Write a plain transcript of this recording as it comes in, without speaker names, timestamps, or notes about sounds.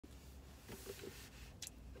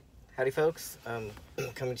Howdy folks,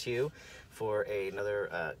 coming to you for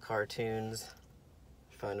another Cartunes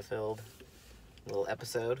fun-filled little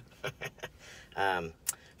episode.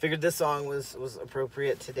 Figured this song was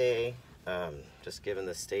appropriate today, just given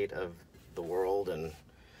the state of the world and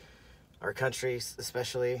our country,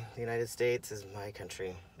 especially the United States is my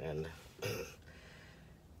country, and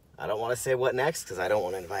I don't want to say what next because I don't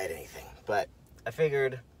want to invite anything, but I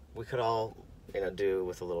figured we could all, do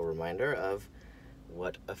with a little reminder of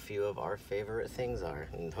what a few of our favorite things are,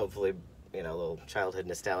 and hopefully, a little childhood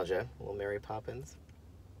nostalgia, a little Mary Poppins.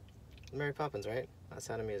 Mary Poppins, right? Not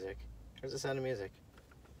Sound of Music. Here's the Sound of Music.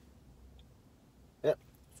 Yep,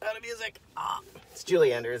 Sound of Music. It's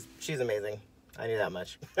Julie Andrews. She's amazing. I knew that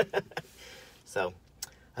much. So,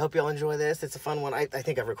 I hope y'all enjoy this. It's a fun one. I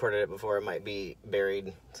think I've recorded it before. It might be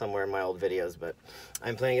buried somewhere in my old videos, but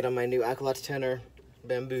I'm playing it on my new Aklot tenor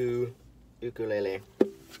bamboo ukulele.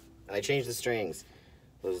 And I changed the strings.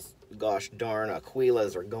 Those gosh darn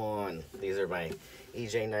Aquilas are gone. These are my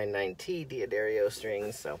EJ99T Diodario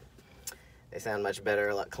strings, so they sound much better,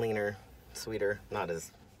 a lot cleaner, sweeter, not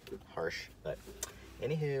as harsh. But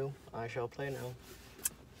anywho, I shall play now.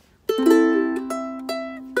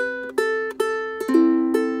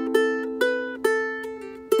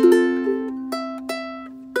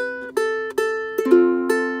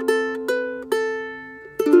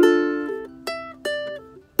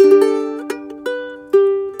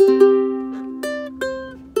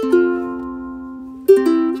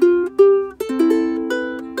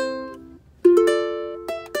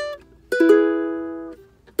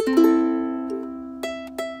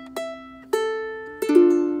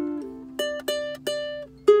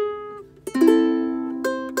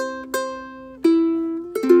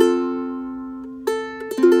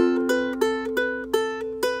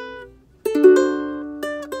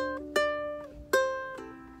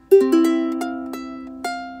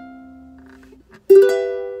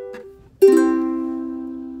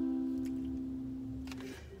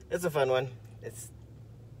 It's a fun one. It's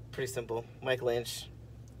pretty simple. Mike Lynch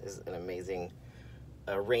is an amazing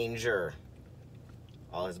arranger.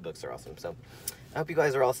 All his books are awesome. So I hope you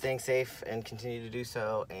guys are all staying safe and continue to do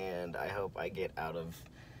so. And I hope I get out of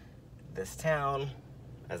this town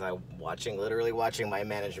as I'm literally watching my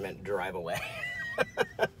management drive away.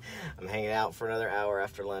 I'm hanging out for another hour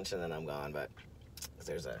after lunch and then I'm gone. But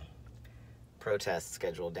there's a protest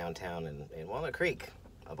scheduled downtown in Walnut Creek,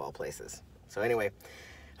 of all places. So anyway,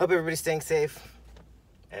 hope everybody's staying safe,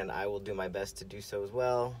 and I will do my best to do so as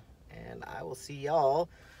well, and I will see y'all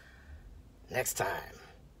next time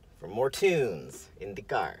for more tunes in the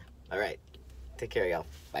car. All right, take care, y'all.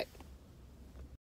 Bye.